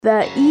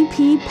The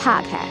EP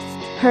Podcast.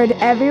 Heard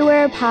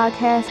everywhere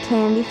podcasts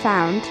can be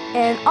found,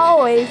 and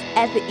always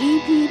at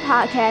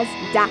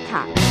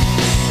theeppodcast.com.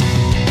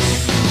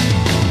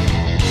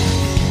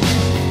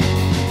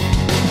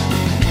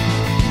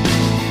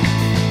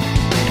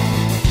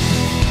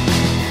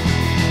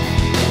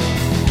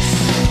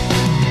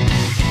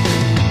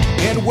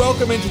 And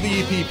welcome into the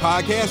EP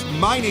Podcast.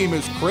 My name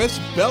is Chris.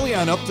 Belly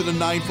on up to the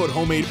 9-foot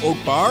homemade oak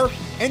bar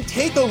and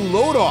take a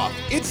load off.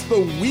 It's the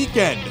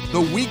weekend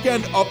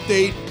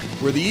update,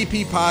 where the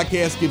EP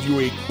Podcast gives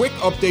you a quick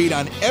update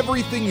on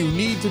everything you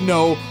need to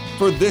know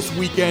for this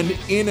weekend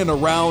in and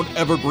around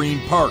Evergreen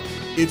Park.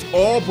 It's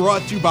all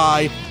brought to you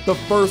by the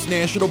First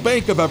National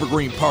Bank of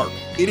Evergreen Park.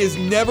 It is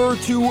never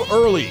too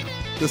early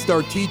to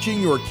start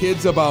teaching your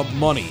kids about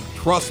money.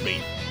 Trust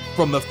me.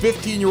 From the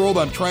 15-year-old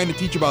I'm trying to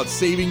teach about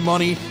saving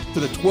money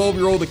to the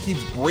 12-year-old that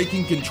keeps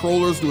breaking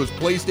controllers to his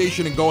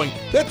PlayStation and going,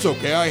 "That's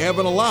okay, I have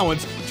an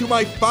allowance," to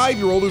my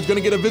 5-year-old who's going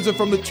to get a visit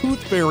from the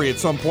Tooth Fairy at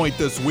some point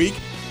this week.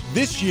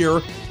 This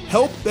year,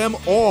 help them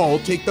all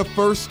take the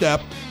first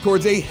step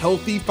towards a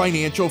healthy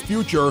financial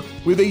future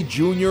with a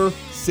Junior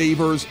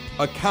Savers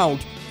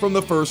account from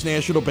the First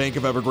National Bank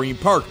of Evergreen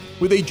Park.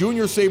 With a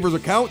Junior Savers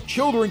account,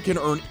 children can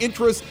earn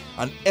interest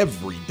on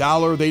every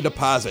dollar they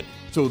deposit,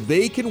 so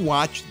they can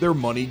watch their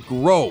money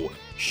grow.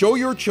 Show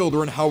your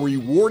children how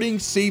rewarding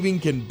saving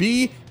can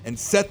be and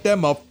set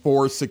them up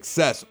for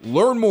success.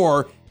 Learn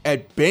more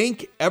at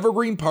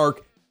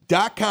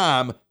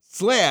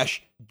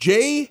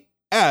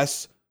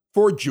bankevergreenpark.com/JS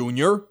for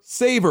Junior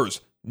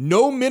Savers.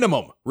 No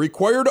minimum.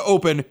 Required to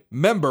open.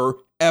 Member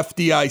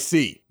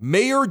FDIC.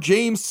 Mayor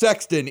James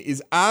Sexton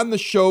is on the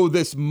show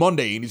this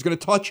Monday, and he's going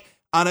to touch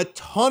on a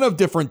ton of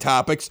different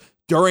topics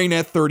during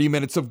that 30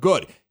 minutes of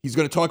good. He's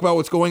going to talk about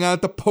what's going on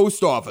at the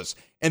post office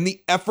and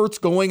the efforts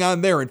going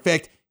on there. In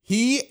fact,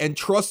 he and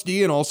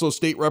trustee and also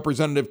state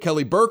representative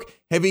Kelly Burke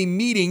have a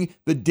meeting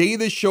the day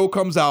this show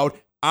comes out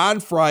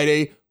on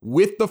Friday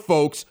with the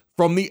folks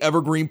from the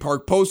Evergreen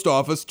Park Post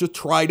Office to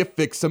try to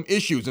fix some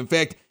issues. In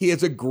fact, he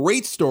has a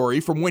great story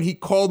from when he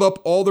called up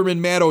Alderman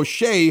Matt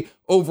O'Shea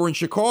over in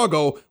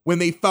Chicago when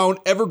they found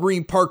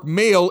Evergreen Park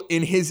mail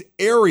in his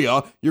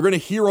area. You're going to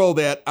hear all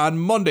that on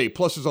Monday.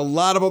 Plus, there's a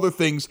lot of other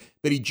things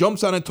that he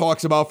jumps on and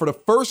talks about for the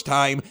first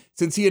time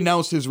since he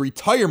announced his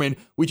retirement,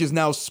 which has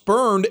now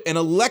spurned an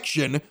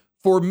election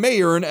for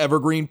mayor in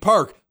Evergreen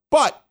Park.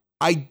 But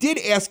I did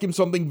ask him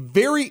something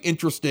very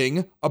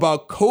interesting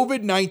about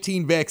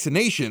COVID-19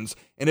 vaccinations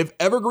and if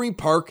Evergreen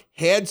Park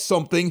had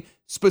something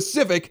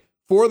specific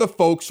for the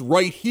folks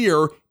right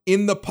here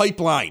in the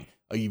pipeline.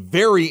 A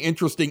very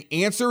interesting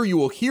answer. You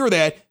will hear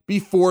that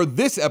before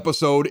this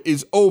episode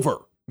is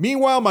over.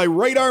 Meanwhile, my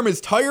right arm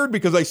is tired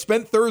because I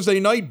spent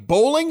Thursday night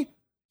bowling.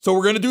 So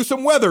we're going to do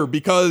some weather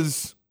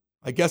because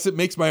I guess it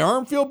makes my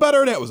arm feel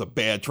better. That was a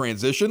bad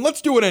transition.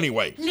 Let's do it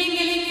anyway.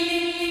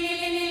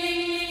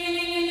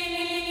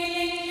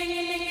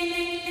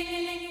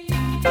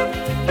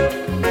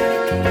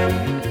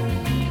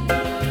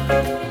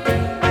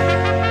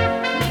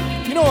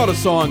 How the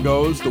song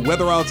goes, the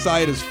weather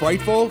outside is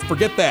frightful.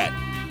 Forget that.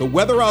 The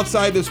weather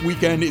outside this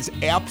weekend is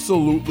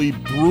absolutely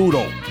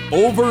brutal.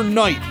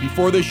 Overnight,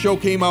 before this show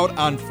came out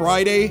on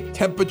Friday,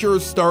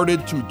 temperatures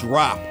started to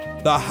drop.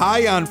 The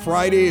high on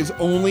Friday is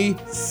only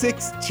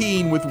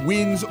 16 with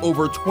winds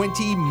over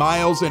 20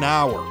 miles an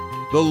hour.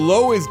 The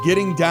low is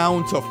getting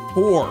down to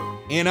 4.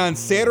 And on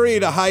Saturday,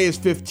 the high is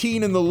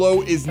 15 and the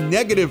low is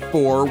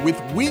 -4, with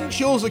wind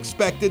chills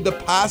expected to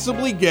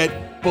possibly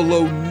get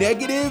below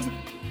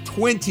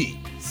 -20.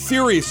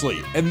 Seriously.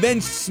 And then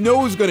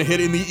snow's going to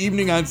hit in the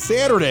evening on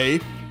Saturday,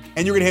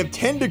 and you're going to have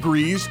 10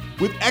 degrees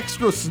with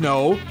extra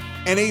snow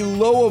and a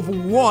low of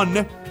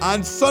 1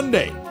 on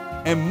Sunday.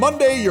 And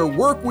Monday, your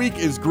work week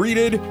is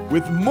greeted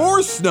with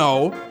more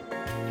snow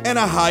and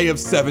a high of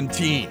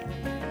 17.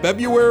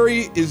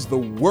 February is the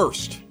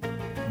worst.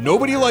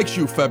 Nobody likes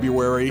you,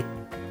 February.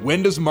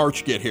 When does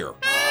March get here?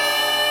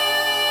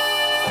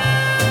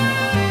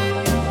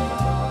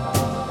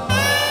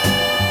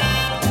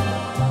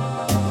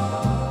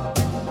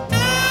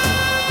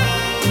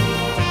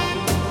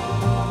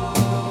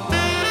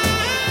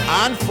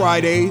 On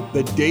Friday,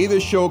 the day the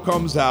show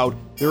comes out,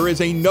 there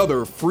is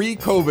another free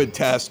COVID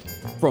test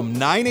from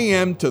 9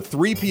 a.m. to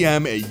 3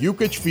 p.m. at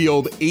Yukich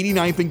Field,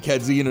 89th and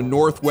Kedzie in the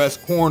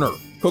northwest corner.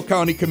 Cook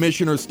County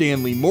Commissioner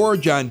Stanley Moore,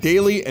 John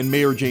Daly, and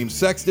Mayor James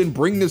Sexton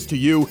bring this to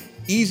you.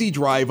 Easy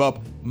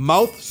drive-up,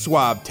 mouth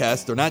swab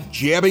test. They're not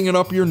jabbing it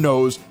up your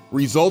nose.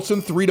 Results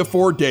in 3 to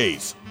 4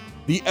 days.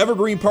 The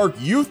Evergreen Park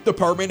Youth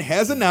Department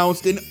has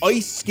announced an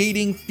ice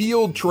skating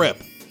field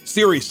trip.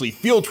 Seriously,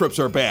 field trips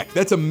are back.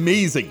 That's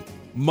amazing.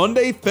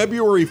 Monday,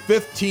 February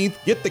 15th,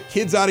 get the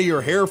kids out of your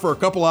hair for a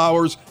couple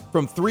hours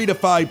from 3 to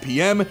 5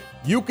 p.m.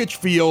 Yukich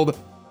Field.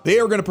 They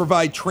are going to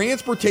provide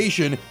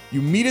transportation.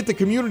 You meet at the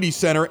community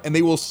center, and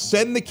they will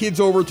send the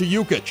kids over to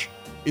Yukich.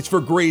 It's for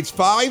grades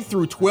 5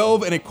 through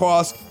 12, and it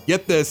costs,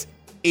 get this,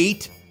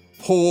 $8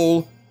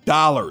 whole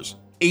dollars.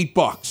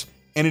 $8.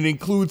 And it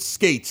includes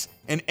skates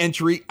and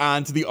entry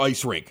onto the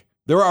ice rink.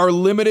 There are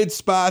limited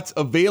spots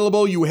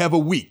available. You have a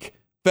week.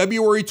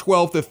 February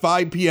 12th at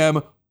 5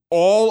 p.m.,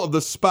 all of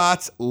the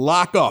spots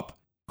lock up.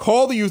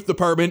 Call the youth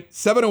department,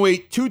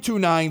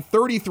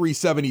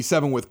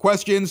 708-229-3377 with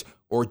questions,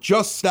 or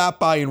just stop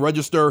by and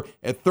register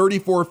at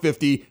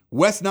 3450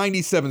 West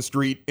 97th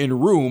Street in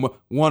room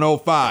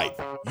 105.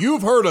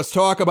 You've heard us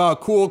talk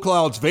about Cool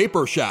Clouds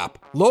Vapor Shop,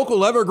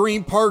 local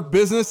Evergreen Park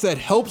business that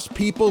helps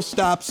people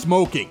stop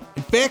smoking.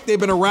 In fact, they've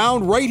been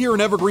around right here in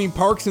Evergreen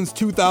Park since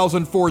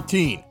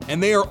 2014,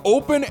 and they are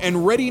open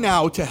and ready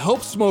now to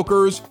help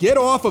smokers get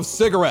off of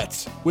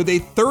cigarettes with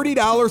a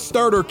 $30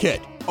 starter kit.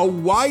 A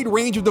wide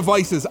range of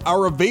devices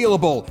are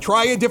available.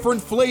 Try a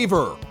different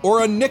flavor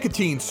or a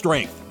nicotine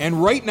strength. And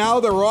right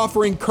now they're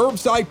offering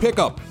curbside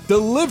pickup,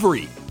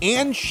 delivery,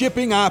 and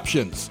shipping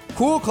options.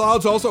 Cool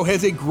Clouds also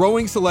has a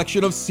growing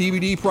selection of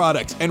CBD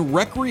products and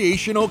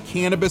recreational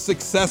cannabis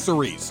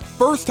accessories.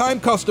 First-time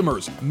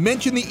customers,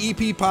 mention the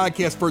EP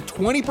podcast for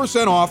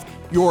 20% off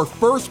your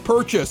first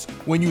purchase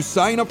when you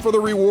sign up for the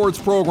rewards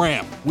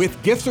program.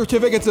 With gift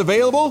certificates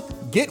available,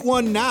 get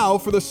one now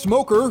for the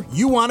smoker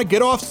you want to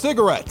get off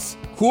cigarettes.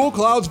 Cool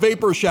Clouds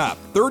Vapor Shop,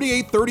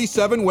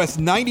 3837 West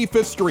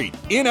 95th Street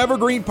in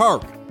Evergreen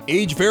Park.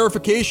 Age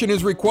verification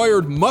is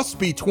required, must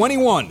be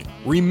 21.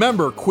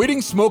 Remember,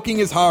 quitting smoking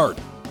is hard.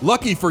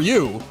 Lucky for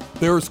you,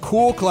 there's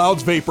Cool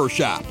Clouds Vapor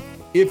Shop.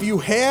 If you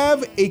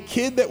have a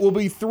kid that will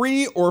be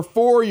 3 or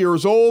 4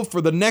 years old for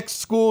the next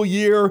school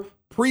year,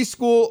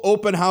 preschool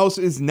open house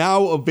is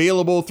now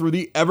available through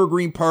the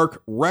Evergreen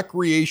Park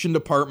Recreation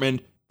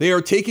Department. They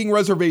are taking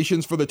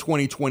reservations for the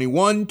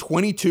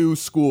 2021-22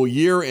 school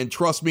year, and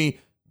trust me,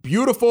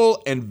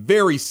 beautiful and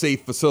very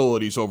safe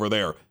facilities over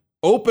there.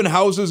 Open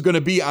house is going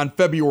to be on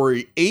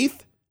February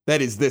 8th.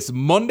 That is this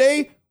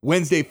Monday,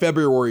 Wednesday,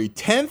 February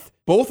 10th.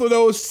 Both of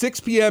those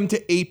 6 p.m.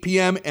 to 8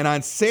 p.m. And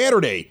on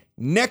Saturday,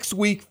 next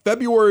week,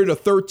 February the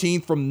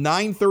 13th from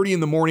 9:30 in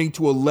the morning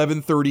to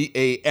 11:30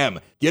 a.m.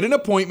 Get an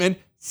appointment,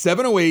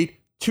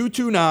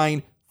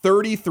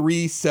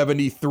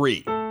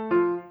 708-229-3373.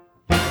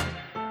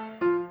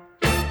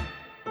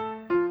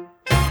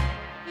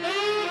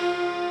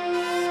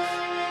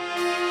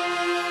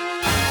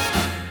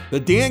 The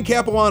Dan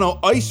Capuano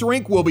Ice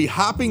Rink will be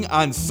hopping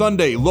on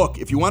Sunday. Look,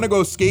 if you want to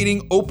go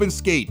skating, open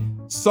skate.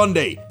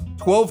 Sunday,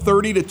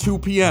 12:30 to 2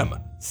 p.m.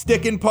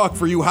 Stick and puck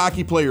for you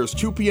hockey players,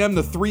 2 p.m.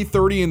 to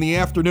 3:30 in the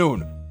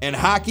afternoon. And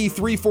hockey,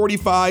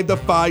 3:45 to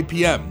 5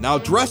 p.m. Now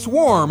dress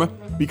warm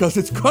because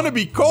it's going to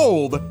be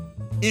cold.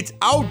 It's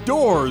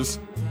outdoors,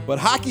 but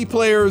hockey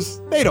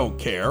players, they don't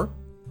care.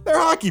 They're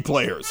hockey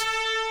players.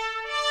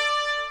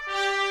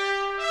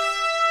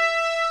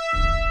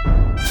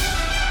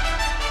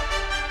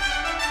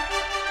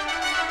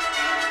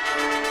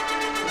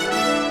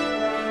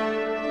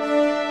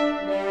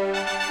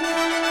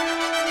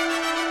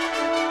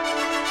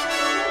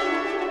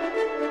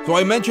 So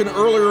I mentioned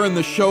earlier in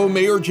the show,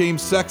 Mayor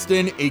James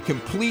Sexton, a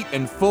complete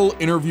and full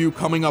interview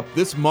coming up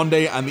this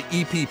Monday on the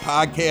EP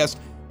podcast.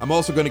 I'm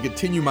also going to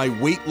continue my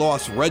weight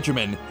loss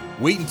regimen.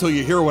 Wait until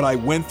you hear what I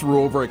went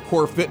through over at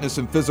Core Fitness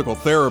and Physical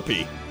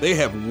Therapy. They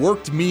have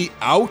worked me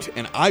out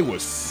and I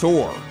was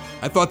sore.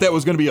 I thought that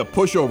was going to be a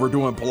pushover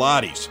doing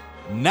Pilates.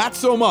 Not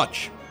so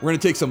much. We're going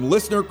to take some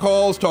listener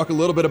calls, talk a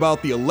little bit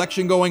about the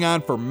election going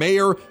on for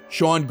mayor.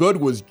 Sean Good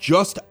was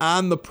just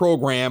on the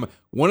program.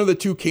 One of the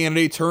two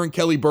candidates, her and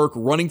Kelly Burke,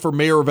 running for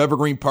mayor of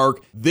Evergreen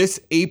Park this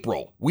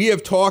April. We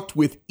have talked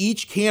with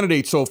each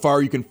candidate so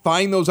far. You can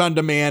find those on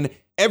demand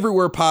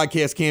everywhere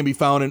podcasts can be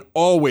found, and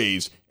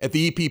always at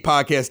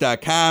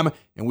theeppodcast.com.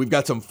 And we've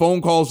got some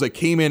phone calls that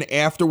came in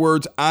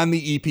afterwards on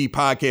the EP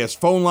podcast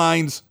phone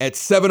lines at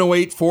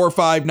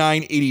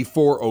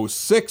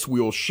 708-459-8406. We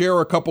will share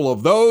a couple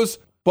of those.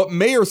 But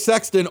Mayor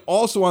Sexton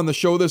also on the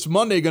show this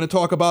Monday going to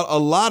talk about a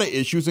lot of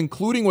issues,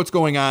 including what's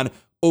going on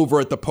over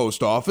at the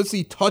post office.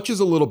 He touches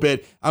a little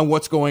bit on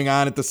what's going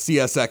on at the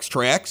CSX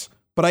tracks.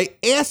 But I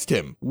asked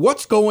him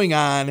what's going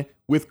on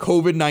with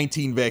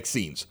COVID-19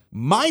 vaccines.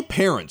 My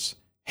parents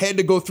had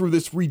to go through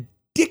this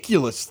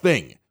ridiculous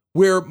thing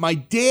where my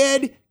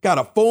dad got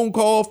a phone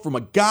call from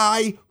a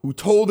guy who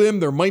told him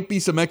there might be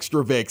some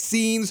extra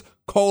vaccines,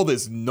 called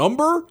his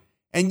number,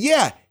 and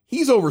yeah,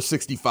 he's over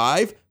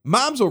 65,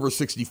 mom's over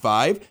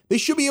 65, they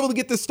should be able to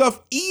get this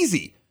stuff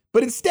easy.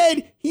 But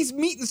instead, he's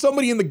meeting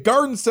somebody in the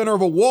garden center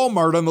of a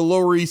Walmart on the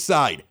Lower East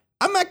Side.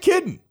 I'm not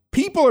kidding.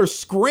 People are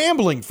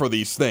scrambling for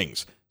these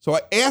things. So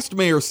I asked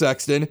Mayor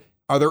Sexton,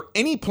 are there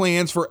any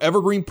plans for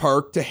Evergreen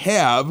Park to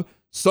have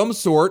some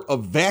sort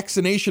of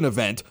vaccination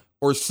event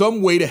or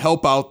some way to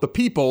help out the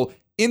people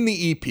in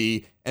the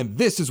EP? And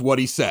this is what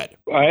he said.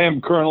 I am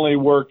currently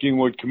working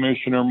with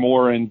Commissioner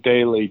Moore and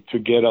Daley to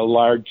get a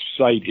large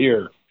site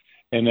here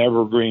in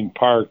Evergreen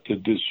Park to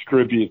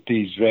distribute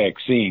these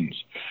vaccines.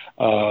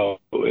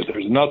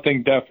 There's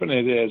nothing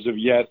definite as of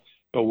yet,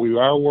 but we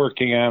are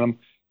working on them.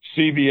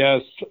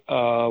 CVS,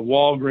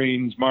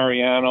 Walgreens,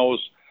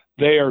 Mariano's,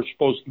 they are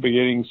supposed to be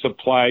getting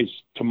supplies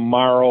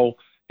tomorrow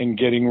and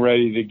getting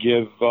ready to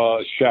give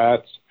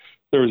shots.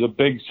 There's a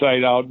big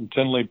site out in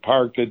Tinley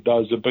Park that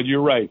does it, but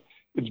you're right.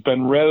 It's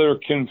been rather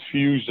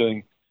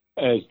confusing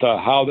as to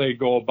how they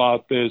go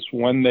about this,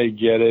 when they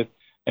get it.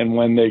 and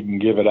when they can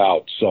give it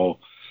out. So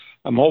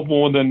I'm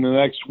hoping within the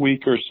next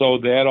week or so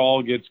that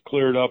all gets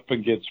cleared up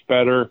and gets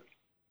better.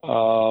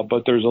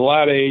 But there's a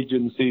lot of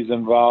agencies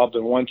involved,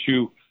 and once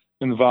you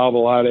involve a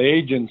lot of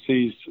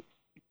agencies,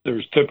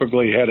 there's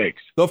typically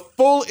headaches. The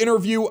full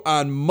interview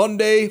on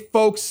Monday.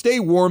 Folks, stay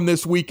warm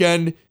this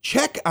weekend.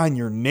 Check on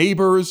your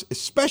neighbors,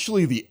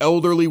 especially the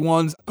elderly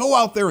ones. Go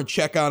out there and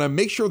check on them.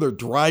 Make sure their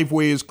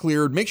driveway is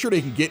cleared. Make sure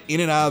they can get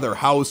in and out of their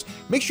house.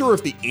 Make sure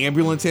if the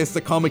ambulance has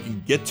to come, it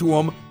can get to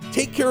them.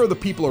 Take care of the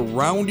people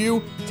around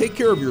you. Take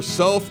care of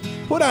yourself.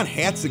 Put on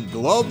hats and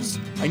gloves.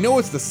 I know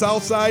it's the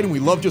South Side and we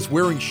love just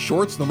wearing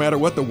shorts no matter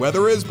what the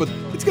weather is, but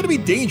it's going to be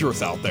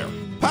dangerous out there.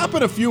 Pop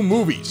in a few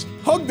movies.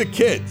 Hug the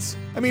kids.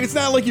 I mean, it's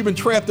not like you've been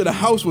trapped in a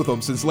house with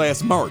them since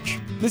last March.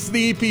 This is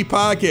the EP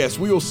Podcast.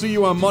 We will see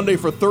you on Monday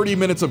for 30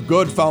 minutes of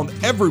good found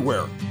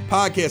everywhere.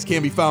 Podcasts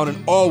can be found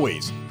and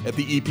always at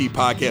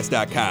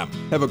theeppodcast.com.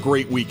 Have a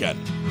great weekend.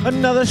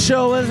 Another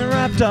show is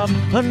wrapped up.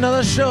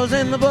 Another show's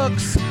in the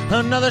books.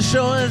 Another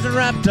show is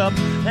wrapped up.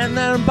 And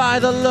then by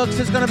the looks,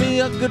 it's going to be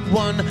a good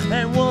one.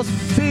 And we'll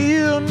see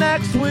you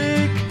next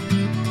week.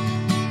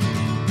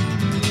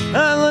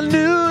 And the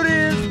nude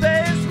is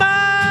basement.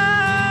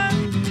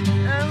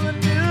 And the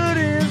nude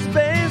is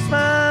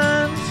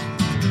basement.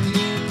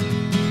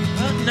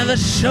 Another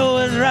show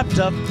is wrapped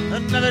up.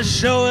 Another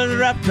show is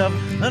wrapped up.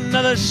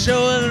 Another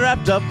show is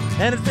wrapped up.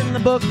 And it's in the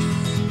books.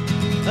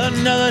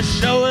 Another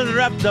show is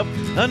wrapped up.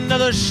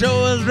 Another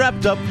show is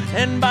wrapped up.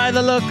 And by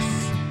the looks,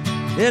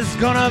 it's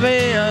gonna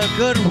be a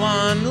good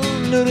one.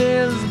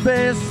 Nudie's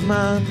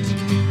Basement.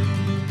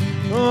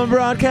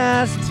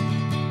 Broadcast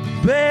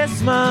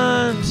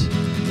Basement.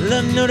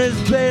 The Nudie's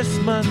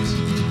Basement.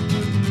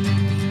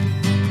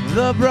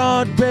 The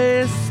Broad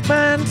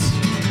Basement.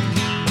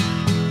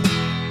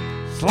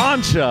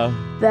 Slancha.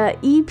 The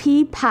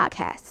EP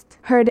Podcast.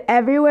 Heard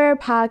everywhere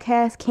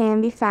podcasts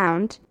can be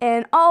found,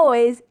 and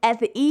always at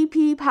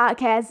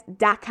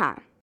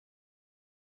theeppodcast.com.